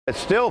It's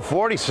still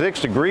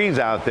 46 degrees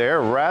out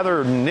there,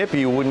 rather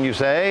nippy, wouldn't you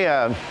say?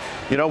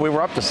 You know, we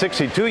were up to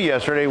 62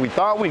 yesterday. We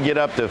thought we'd get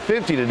up to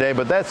 50 today,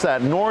 but that's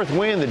that north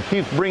wind that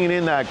keeps bringing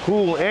in that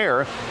cool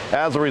air.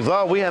 As a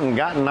result, we haven't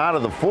gotten out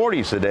of the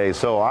 40s today,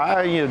 so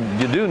you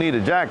do need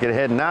a jacket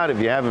heading out if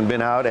you haven't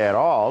been out at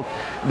all.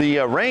 The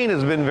rain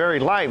has been very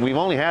light. We've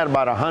only had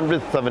about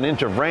 1/100th of an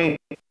inch of rain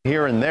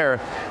here and there,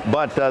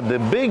 but the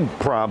big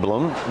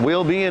problem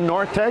will be in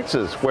North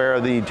Texas,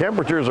 where the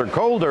temperatures are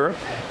colder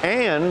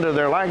and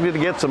they're likely to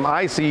get some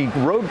icy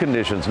road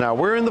conditions. Now,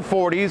 we're in the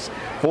 40s,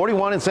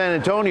 41 in San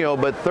Antonio,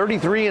 but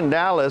 33 in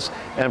Dallas,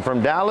 and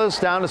from Dallas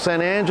down to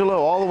San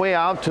Angelo all the way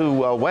out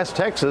to West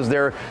Texas,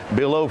 they're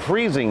below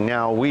freezing.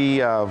 Now,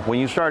 when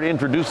you start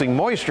introducing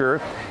moisture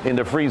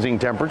into freezing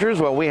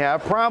temperatures, well, we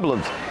have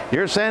problems.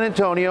 Here's San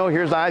Antonio,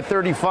 here's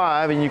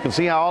I-35, and you can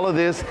see how all of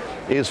this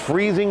is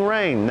freezing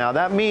rain. Now,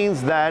 that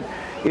means that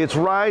it's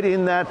right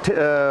in that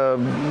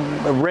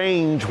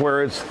range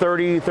where it's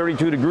 30,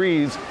 32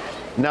 degrees.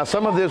 Now,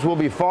 some of this will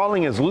be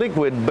falling as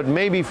liquid, but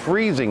maybe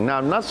freezing. Now,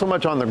 not so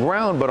much on the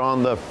ground, but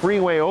on the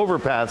freeway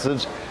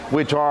overpasses,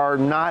 which are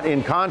not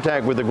in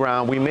contact with the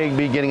ground. We may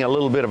be getting a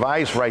little bit of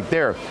ice right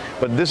there.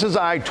 But this is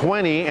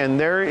I-20, and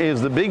there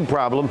is the big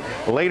problem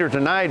later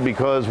tonight,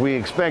 because we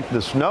expect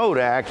the snow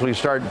to actually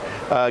start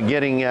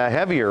getting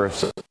heavier.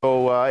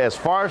 So as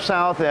far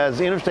south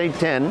as Interstate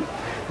 10,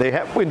 they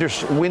have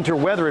winter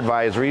weather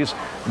advisories,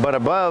 but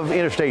above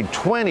Interstate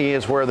 20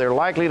 is where they're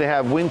likely to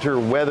have winter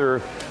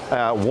weather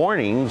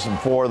warnings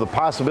for the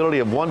possibility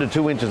of 1 to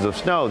 2 inches of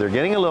snow. They're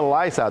getting a little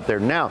ice out there.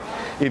 Now,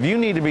 if you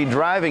need to be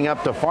driving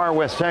up to far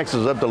west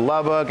Texas, up to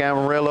Lubbock,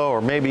 Amarillo,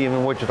 or maybe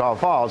even Wichita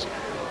Falls,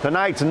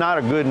 tonight's not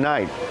a good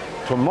night.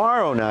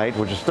 Tomorrow night,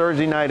 which is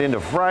Thursday night into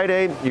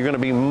Friday, you're going to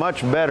be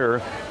much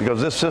better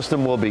because this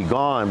system will be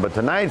gone. But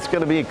tonight's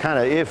going to be kind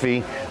of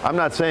iffy. I'm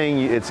not saying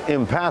it's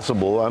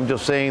impassable. I'm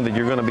just saying that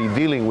you're going to be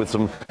dealing with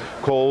some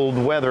cold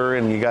weather,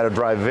 and you got to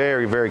drive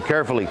very, very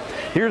carefully.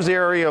 Here's the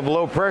area of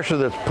low pressure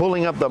that's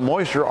pulling up the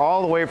moisture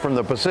all the way from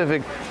the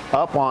Pacific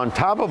up on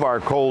top of our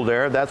cold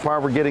air. That's why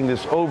we're getting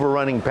this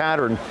overrunning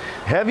pattern.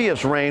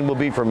 Heaviest rain will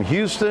be from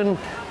Houston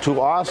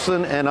to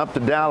Austin and up to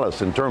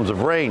Dallas in terms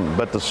of rain,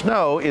 but the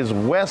snow is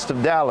west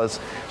of Dallas.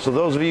 So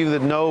those of you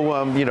that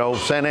know, you know,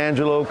 San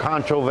Angelo,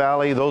 Concho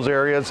Valley, those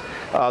areas,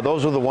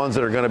 those are the ones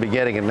that are going to be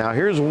getting it. Now,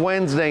 here's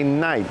Wednesday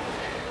night.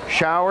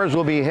 Showers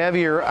will be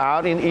heavier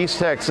out in East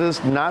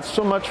Texas, not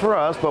so much for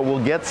us, but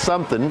we'll get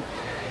something.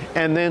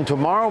 And then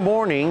tomorrow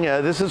morning,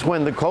 this is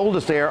when the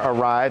coldest air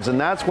arrives,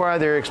 and that's why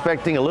they're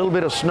expecting a little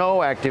bit of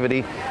snow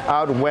activity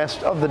out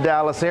west of the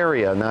Dallas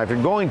area. Now, if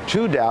you're going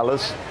to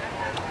Dallas,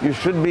 you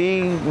should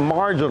be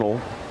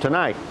marginal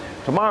tonight.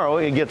 Tomorrow,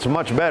 it gets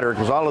much better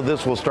because all of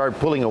this will start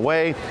pulling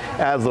away.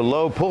 As the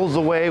low pulls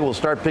away, we'll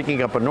start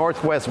picking up a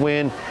northwest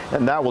wind,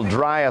 and that will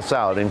dry us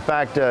out. In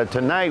fact,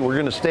 tonight, we're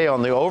going to stay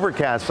on the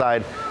overcast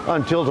side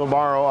until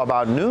tomorrow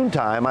about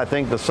noontime. I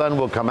think the sun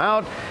will come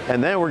out,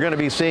 and then we're going to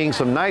be seeing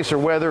some nicer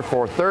weather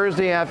for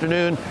Thursday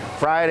afternoon,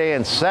 Friday,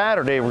 and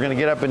Saturday. We're going to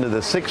get up into the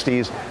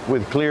 60s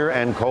with clear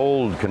and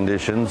cold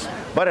conditions,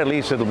 but at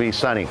least it'll be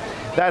sunny.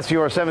 That's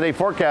your 7-day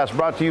forecast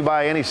brought to you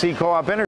by NEC Co-op Energy.